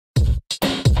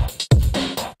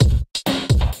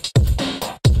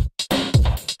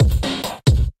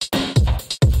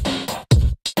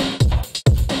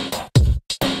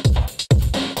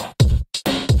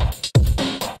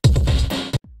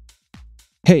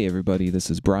Hey everybody,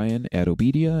 this is Brian at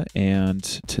OBEDIA, and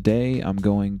today I'm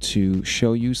going to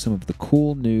show you some of the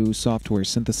cool new software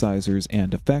synthesizers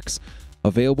and effects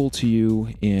available to you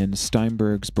in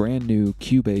Steinberg's brand new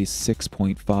Cubase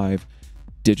 6.5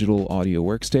 digital audio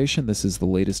workstation. This is the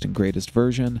latest and greatest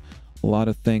version. A lot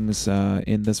of things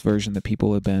in this version that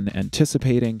people have been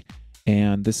anticipating,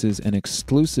 and this is an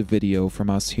exclusive video from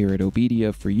us here at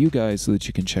OBEDIA for you guys so that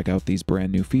you can check out these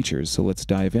brand new features. So let's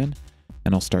dive in,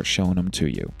 and I'll start showing them to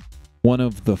you. One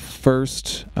of the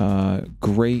first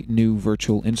great new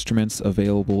virtual instruments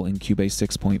available in Cubase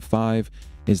 6.5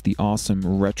 is the awesome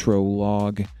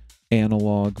Retrologue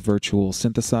analog virtual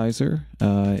synthesizer.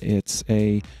 It's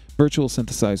a virtual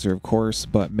synthesizer, of course,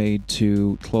 but made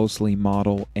to closely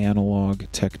model analog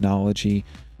technology.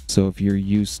 So if you're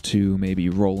used to maybe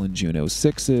Roland Juno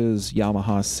 6s,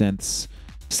 Yamaha synths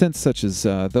such as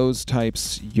those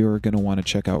types, you're going to want to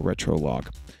check out Retrologue.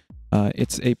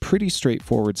 It's a pretty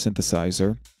straightforward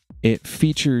synthesizer. It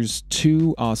features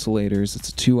two oscillators. It's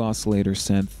a two oscillator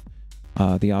synth.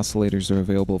 The oscillators are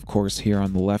available, of course, here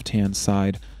on the left-hand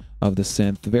side of the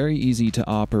synth. Very easy to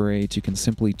operate. You can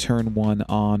simply turn one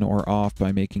on or off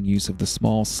by making use of the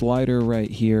small slider right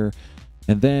here.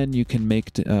 And then you can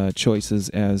make choices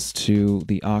as to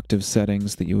the octave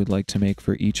settings that you would like to make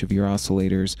for each of your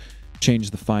oscillators.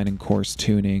 Change the fine and coarse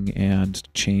tuning, and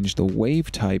change the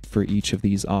wave type for each of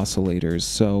these oscillators.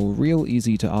 So real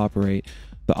easy to operate.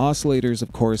 The oscillators,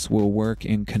 of course, will work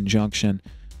in conjunction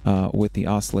with the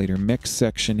oscillator mix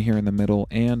section here in the middle,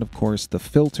 and of course the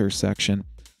filter section,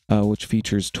 which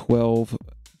features 12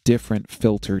 different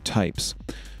filter types.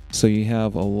 So you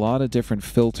have a lot of different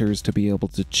filters to be able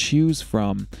to choose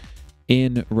from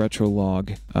in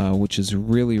Retrologue, which is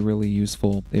really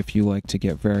useful if you like to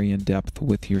get very in-depth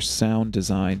with your sound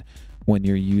design when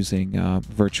you're using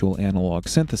virtual analog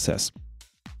synthesis.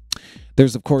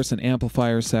 There's, of course, an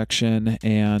amplifier section,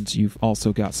 and you've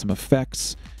also got some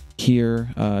effects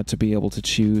here to be able to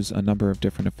choose a number of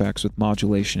different effects with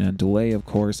modulation and delay, of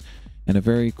course, and a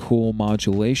very cool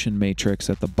modulation matrix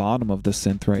at the bottom of the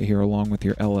synth right here along with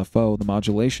your LFO. The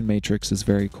modulation matrix is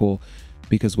very cool,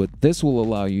 because what this will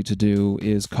allow you to do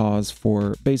is cause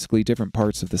for basically different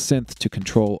parts of the synth to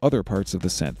control other parts of the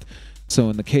synth. So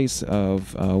in the case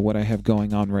of what I have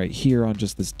going on right here on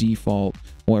just this default,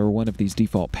 or one of these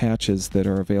default patches that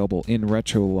are available in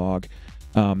Retrologue,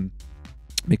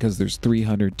 because there's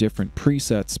 300 different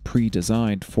presets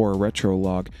pre-designed for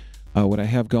Retrologue, what I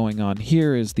have going on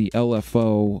here is the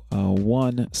LFO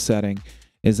 1 setting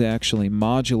is actually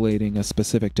modulating a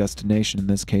specific destination. In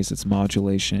this case, it's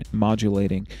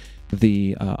modulating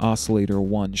the oscillator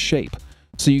 1 shape.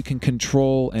 So you can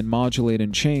control and modulate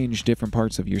and change different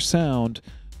parts of your sound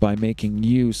by making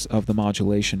use of the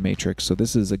modulation matrix. So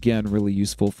this is, again, really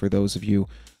useful for those of you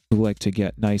who like to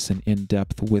get nice and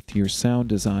in-depth with your sound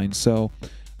design. So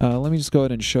let me just go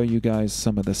ahead and show you guys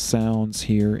some of the sounds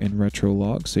here in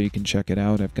Retrologue so you can check it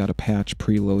out. I've got a patch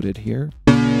preloaded here.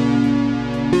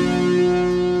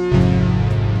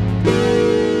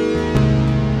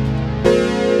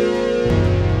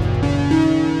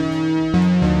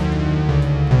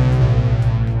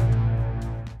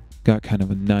 Got kind of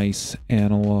a nice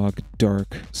analog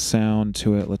dark sound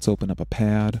to it. Let's open up a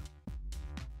pad.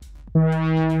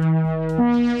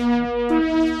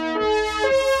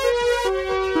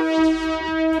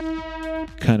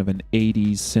 Kind of an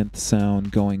 80s synth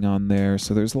sound going on there.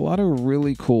 So there's a lot of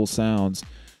really cool sounds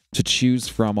to choose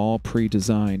from, all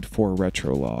pre-designed for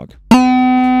Retrologue.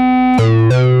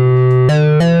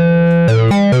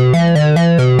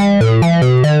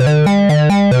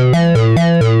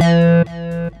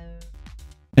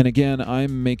 And again,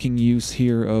 I'm making use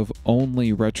here of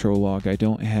only Retrologue. I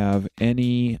don't have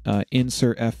any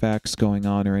insert FX going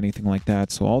on or anything like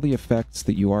that. So all the effects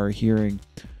that you are hearing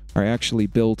are actually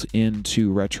built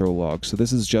into Retrologue. So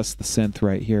this is just the synth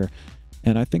right here.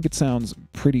 And I think it sounds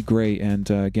pretty great.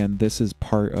 And again, this is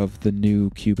part of the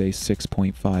new Cubase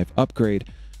 6.5 upgrade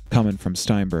coming from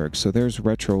Steinberg. So there's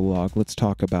Retrologue. Let's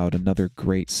talk about another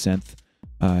great synth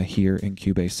here in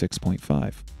Cubase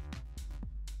 6.5.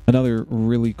 Another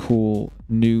really cool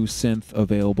new synth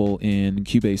available in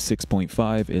Cubase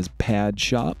 6.5 is Pad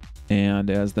Shop, and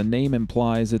as the name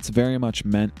implies, it's very much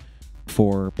meant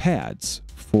for pads,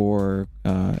 for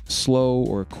slow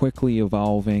or quickly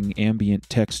evolving ambient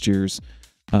textures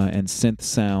and synth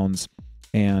sounds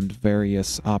and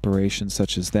various operations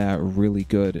such as that. Really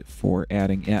good for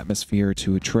adding atmosphere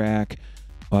to a track,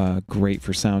 great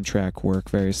for soundtrack work,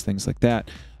 various things like that.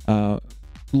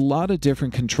 A lot of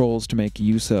different controls to make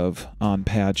use of on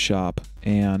Pad Shop,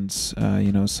 and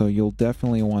so you'll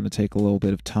definitely want to take a little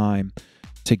bit of time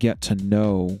to get to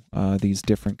know these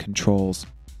different controls.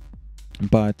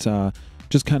 But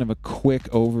just kind of a quick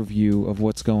overview of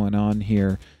what's going on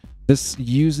here. This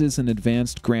uses an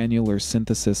advanced granular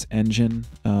synthesis engine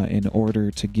in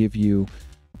order to give you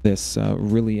this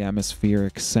really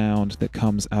atmospheric sound that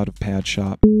comes out of Pad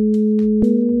Shop.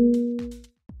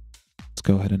 Let's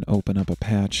go ahead and open up a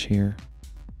patch here.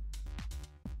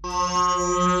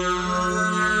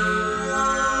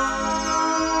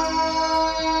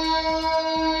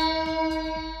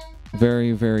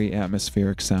 Very, very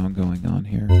atmospheric sound going on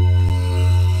here.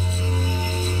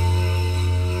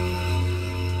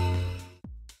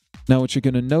 Now what you're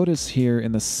going to notice here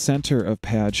in the center of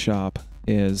Pad Shop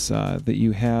is that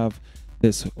you have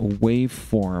this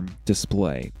waveform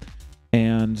display.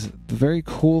 And the very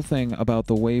cool thing about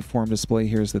the waveform display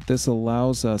here is that this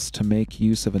allows us to make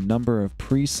use of a number of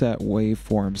preset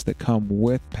waveforms that come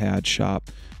with Pad Shop,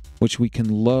 which we can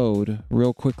load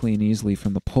real quickly and easily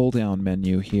from the pull-down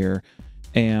menu here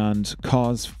and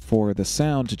cause for the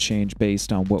sound to change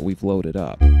based on what we've loaded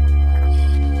up.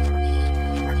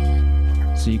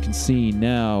 So you can see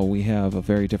now we have a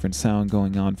very different sound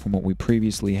going on from what we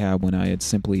previously had when I had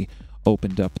simply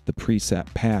opened up the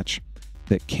preset patch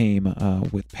that came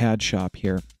with Pad Shop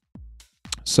here.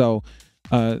 So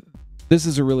this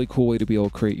is a really cool way to be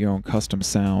able to create your own custom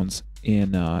sounds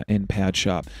in Pad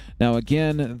Shop. Now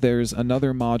again, there's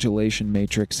another modulation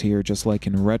matrix here, just like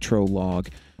in Retrologue.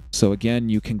 So again,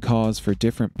 you can cause for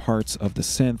different parts of the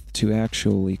synth to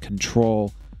actually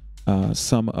control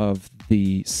some of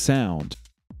the sound.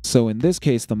 So in this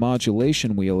case, the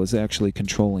modulation wheel is actually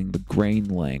controlling the grain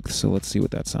length. So let's see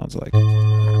what that sounds like.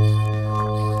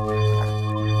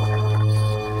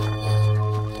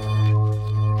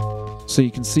 So you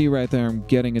can see right there I'm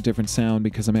getting a different sound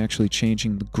because I'm actually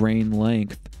changing the grain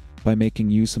length by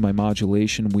making use of my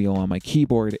modulation wheel on my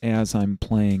keyboard as I'm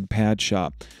playing Pad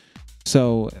Shop.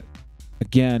 So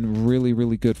again, really,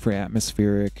 really good for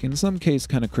atmospheric, in some case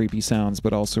kind of creepy sounds,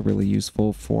 but also really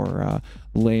useful for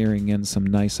layering in some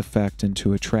nice effect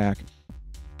into a track.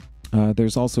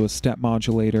 There's also a step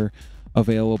modulator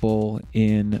available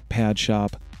in Pad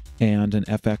Shop and an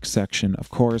FX section. Of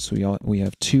course, we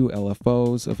have two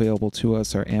LFOs available to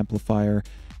us. Our amplifier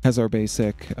has our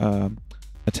basic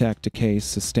attack, decay,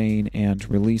 sustain, and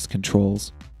release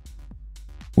controls.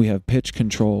 We have pitch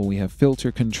control, we have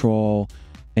filter control,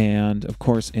 and of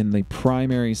course in the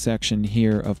primary section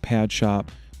here of Pad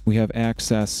Shop, we have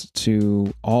access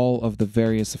to all of the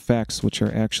various effects which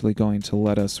are actually going to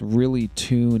let us really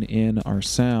tune in our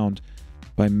sound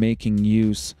by making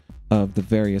use of the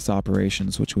various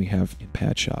operations which we have in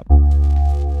Pad Shop.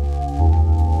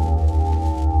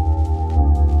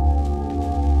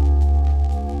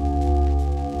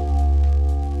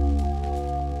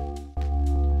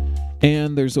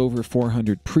 And there's over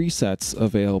 400 presets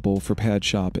available for Pad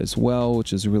Shop as well,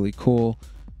 which is really cool.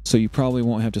 So you probably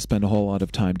won't have to spend a whole lot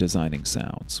of time designing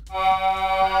sounds.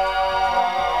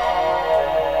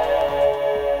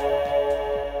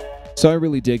 So I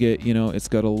really dig it. You know, it's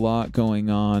got a lot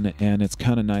going on, and it's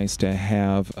kind of nice to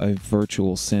have a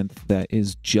virtual synth that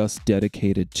is just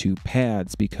dedicated to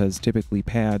pads, because typically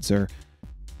pads are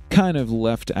kind of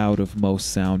left out of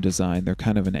most sound design. They're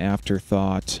kind of an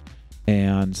afterthought,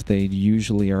 and they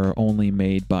usually are only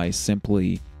made by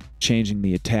simply changing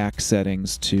the attack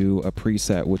settings to a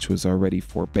preset which was already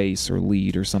for bass or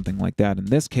lead or something like that. In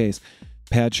this case,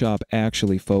 Pad Shop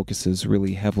actually focuses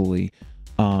really heavily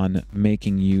on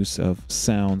making use of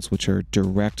sounds which are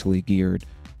directly geared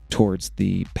towards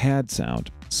the pad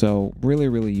sound. So really,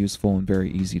 really useful and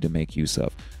very easy to make use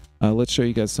of. Let's show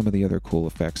you guys some of the other cool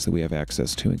effects that we have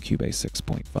access to in Cubase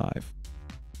 6.5.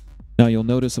 Now you'll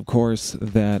notice, of course,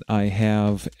 that I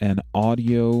have an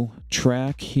audio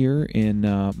track here in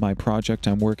my project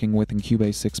I'm working with in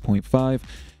Cubase 6.5.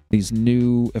 These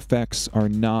new effects are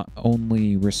not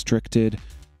only restricted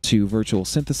to virtual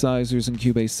synthesizers in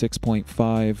Cubase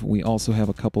 6.5, we also have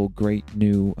a couple great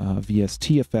new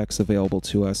VST effects available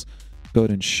to us. Go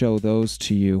ahead and show those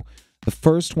to you. The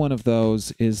first one of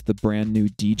those is the brand new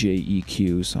DJ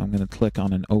EQ, so I'm going to click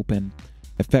on an open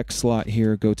effect slot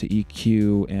here, go to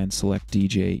EQ, and select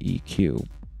DJ EQ.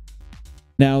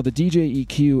 Now, the DJ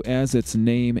EQ, as its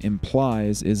name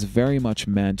implies, is very much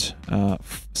meant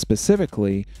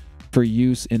specifically for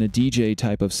use in a DJ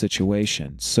type of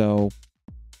situation. So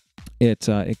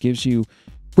it gives you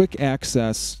quick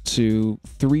access to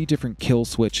 3 different kill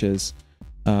switches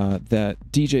that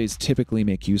DJs typically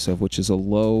make use of, which is a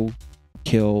low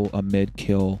kill, a mid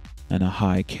kill, and a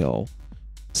high kill.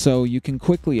 So you can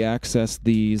quickly access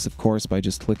these, of course, by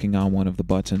just clicking on one of the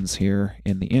buttons here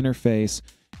in the interface.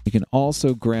 You can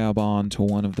also grab on to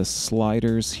one of the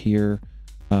sliders here,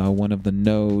 one of the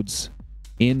nodes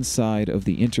inside of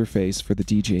the interface for the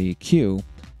DJ EQ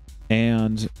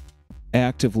and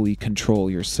actively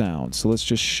control your sound. So let's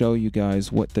just show you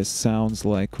guys what this sounds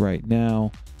like right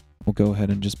now. We'll go ahead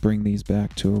and just bring these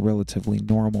back to a relatively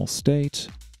normal state,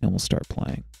 and we'll start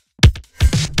playing.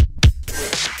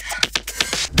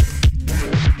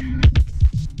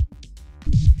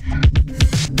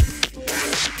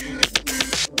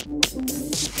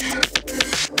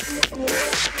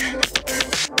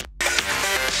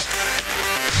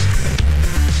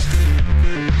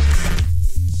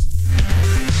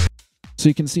 So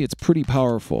you can see it's pretty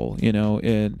powerful, you know,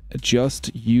 and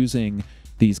just using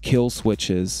these kill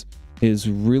switches is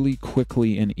really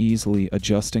quickly and easily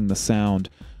adjusting the sound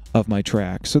of my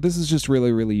track. So this is just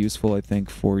really, really useful, I think,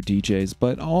 for DJs,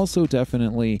 but also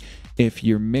definitely if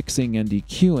you're mixing and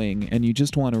EQing and you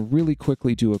just want to really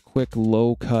quickly do a quick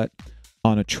low cut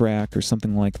on a track or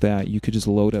something like that, you could just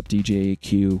load up DJ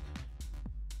EQ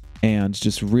and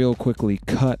just real quickly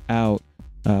cut out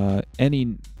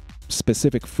any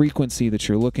specific frequency that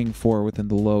you're looking for within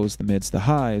the lows, the mids, the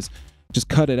highs. Just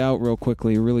cut it out real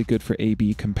quickly. Really good for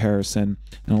A/B comparison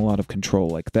and a lot of control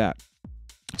like that.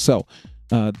 So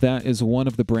that is one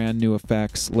of the brand new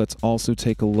effects. Let's also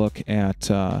take a look at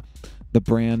the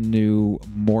brand new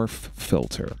Morph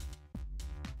Filter.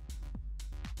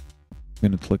 I'm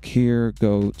going to click here,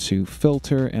 go to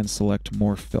Filter, and select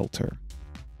Morph Filter.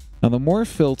 Now the Morph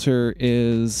Filter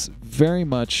is very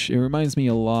much, it reminds me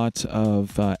a lot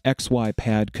of XY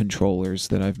pad controllers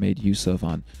that I've made use of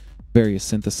on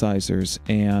various synthesizers,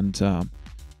 and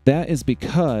that is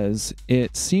because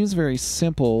it seems very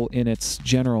simple in its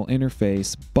general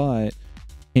interface, but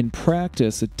in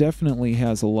practice it definitely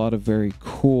has a lot of very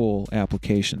cool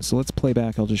applications. So let's play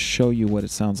back. I'll just show you what it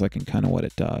sounds like and kind of what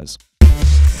it does.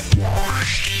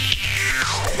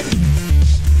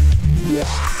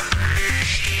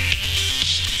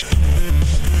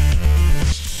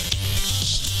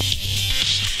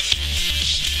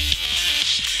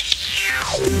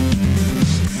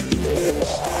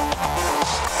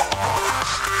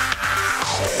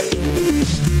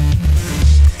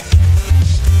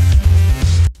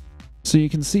 So you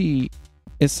can see,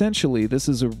 essentially, this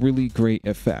is a really great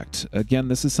effect. Again,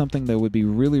 this is something that would be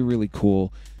really, really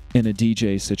cool in a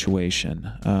DJ situation,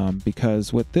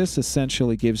 because what this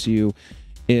essentially gives you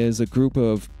is a group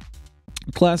of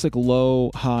classic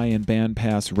low, high, and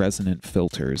bandpass resonant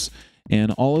filters.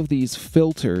 And all of these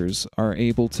filters are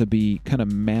able to be kind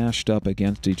of mashed up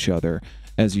against each other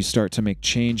as you start to make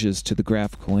changes to the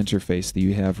graphical interface that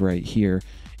you have right here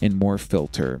in Morph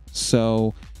Filter.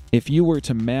 So if you were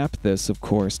to map this, of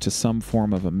course, to some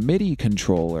form of a MIDI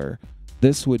controller,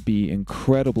 this would be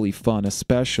incredibly fun,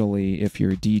 especially if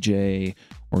you're a DJ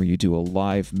or you do a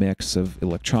live mix of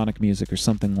electronic music or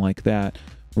something like that.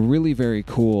 Really very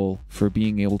cool for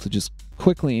being able to just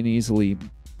quickly and easily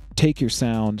take your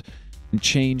sound and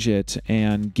change it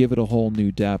and give it a whole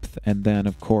new depth, and then,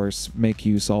 of course, make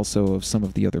use also of some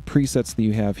of the other presets that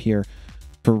you have here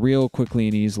for real quickly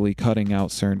and easily cutting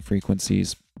out certain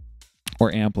frequencies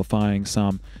or amplifying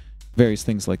some, various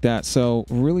things like that. So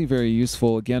really very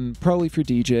useful, again, probably for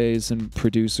DJs and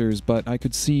producers, but I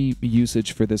could see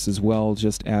usage for this as well,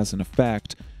 just as an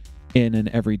effect in an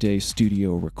everyday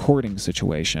studio recording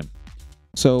situation.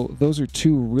 So those are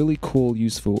two really cool,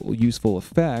 useful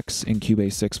effects in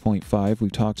Cubase 6.5.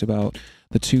 We've talked about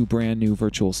the two brand new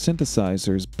virtual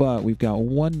synthesizers, but we've got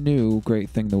one new great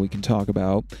thing that we can talk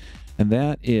about, and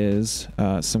that is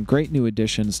some great new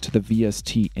additions to the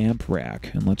Vst Amp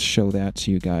Rack. And let's show that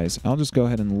to you guys. I'll just go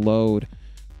ahead and load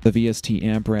the Vst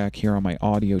Amp Rack here on my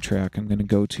audio track. I'm going to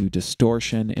go to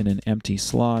Distortion in an empty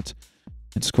slot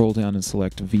and scroll down and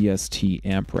select Vst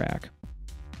Amp Rack.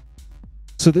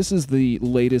 So this is the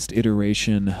latest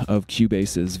iteration of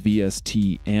Cubase's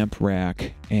Vst Amp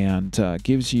Rack, and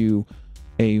gives you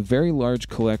a very large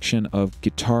collection of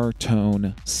guitar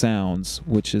tone sounds,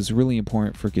 which is really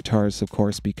important for guitarists, of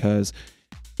course, because,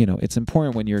 you know, it's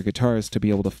important when you're a guitarist to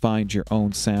be able to find your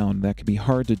own sound. That can be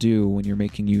hard to do when you're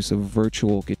making use of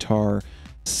virtual guitar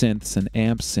synths and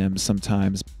amp sims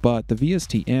sometimes, but the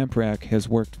Vst Amp Rack has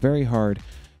worked very hard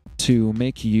to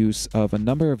make use of a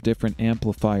number of different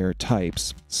amplifier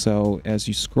types. So as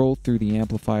you scroll through the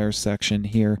amplifier section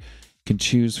here, you can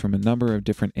choose from a number of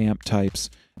different amp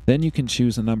types. Then you can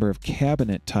choose a number of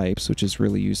cabinet types, which is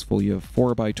really useful. You have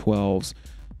 4x12s,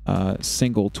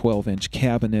 single 12-inch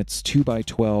cabinets,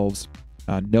 2x12s,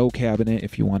 no cabinet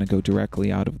if you want to go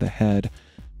directly out of the head.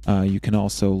 You can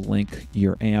also link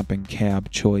your amp and cab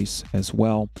choice as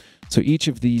well. So each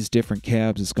of these different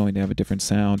cabs is going to have a different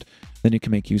sound. Then you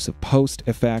can make use of post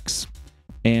effects,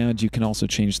 and you can also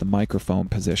change the microphone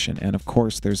position. And of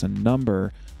course, there's a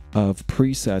number of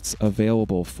presets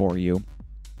available for you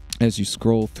as you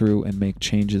scroll through and make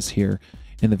changes here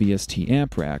in the VST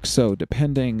Amp Rack. So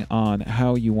depending on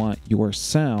how you want your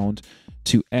sound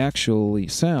to actually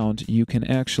sound, you can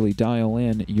actually dial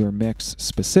in your mix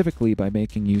specifically by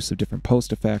making use of different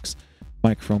post effects,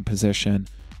 microphone position,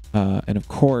 and of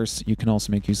course, you can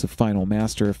also make use of final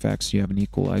master effects. You have an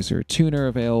equalizer tuner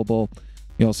available.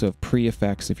 You also have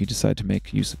pre-effects if you decide to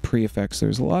make use of pre-effects.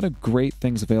 There's a lot of great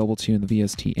things available to you in the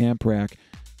VST Amp Rack,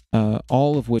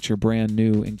 all of which are brand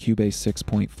new in Cubase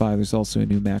 6.5. There's also a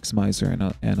new maximizer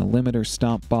and a limiter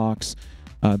stomp box.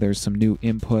 There's some new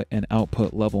input and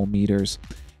output level meters.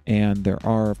 And there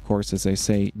are, of course, as I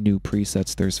say, new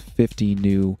presets. There's 50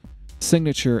 new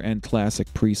signature and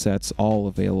classic presets all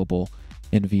available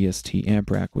in VST Amp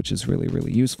Rack, which is really,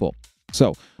 really useful.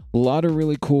 So a lot of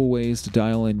really cool ways to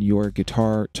dial in your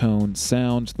guitar tone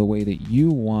sound the way that you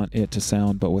want it to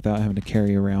sound, but without having to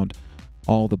carry around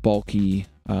all the bulky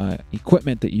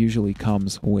equipment that usually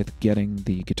comes with getting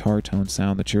the guitar tone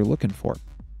sound that you're looking for.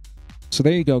 So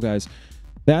there you go, guys.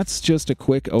 That's just a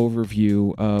quick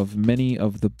overview of many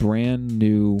of the brand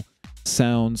new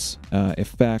sounds,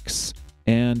 effects,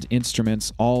 and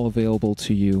instruments all available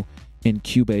to you in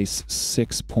Cubase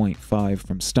 6.5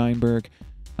 from Steinberg.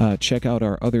 Check out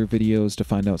our other videos to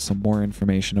find out some more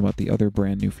information about the other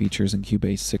brand new features in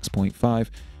Cubase 6.5.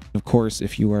 Of course,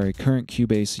 if you are a current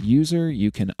Cubase user,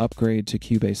 you can upgrade to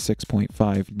Cubase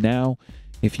 6.5 now.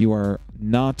 If you are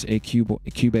not a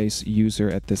Cubase user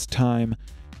at this time,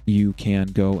 you can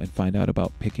go and find out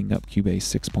about picking up Cubase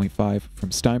 6.5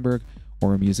 from Steinberg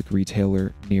or a music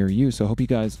retailer near you. So I hope you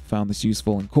guys found this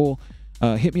useful and cool.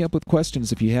 Hit me up with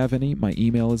questions if you have any. My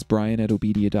email is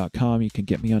brian@obedia.com. You can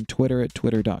get me on Twitter at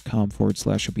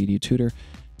twitter.com/OBEDIAtutor.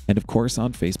 And of course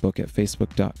on Facebook at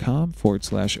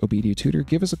facebook.com/OBEDIAtutor.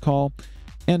 Give us a call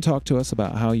and talk to us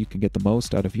about how you can get the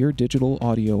most out of your digital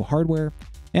audio hardware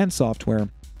and software,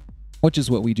 which is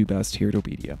what we do best here at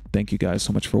OBEDIA. Thank you guys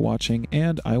so much for watching,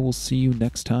 and I will see you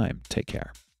next time. Take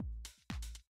care.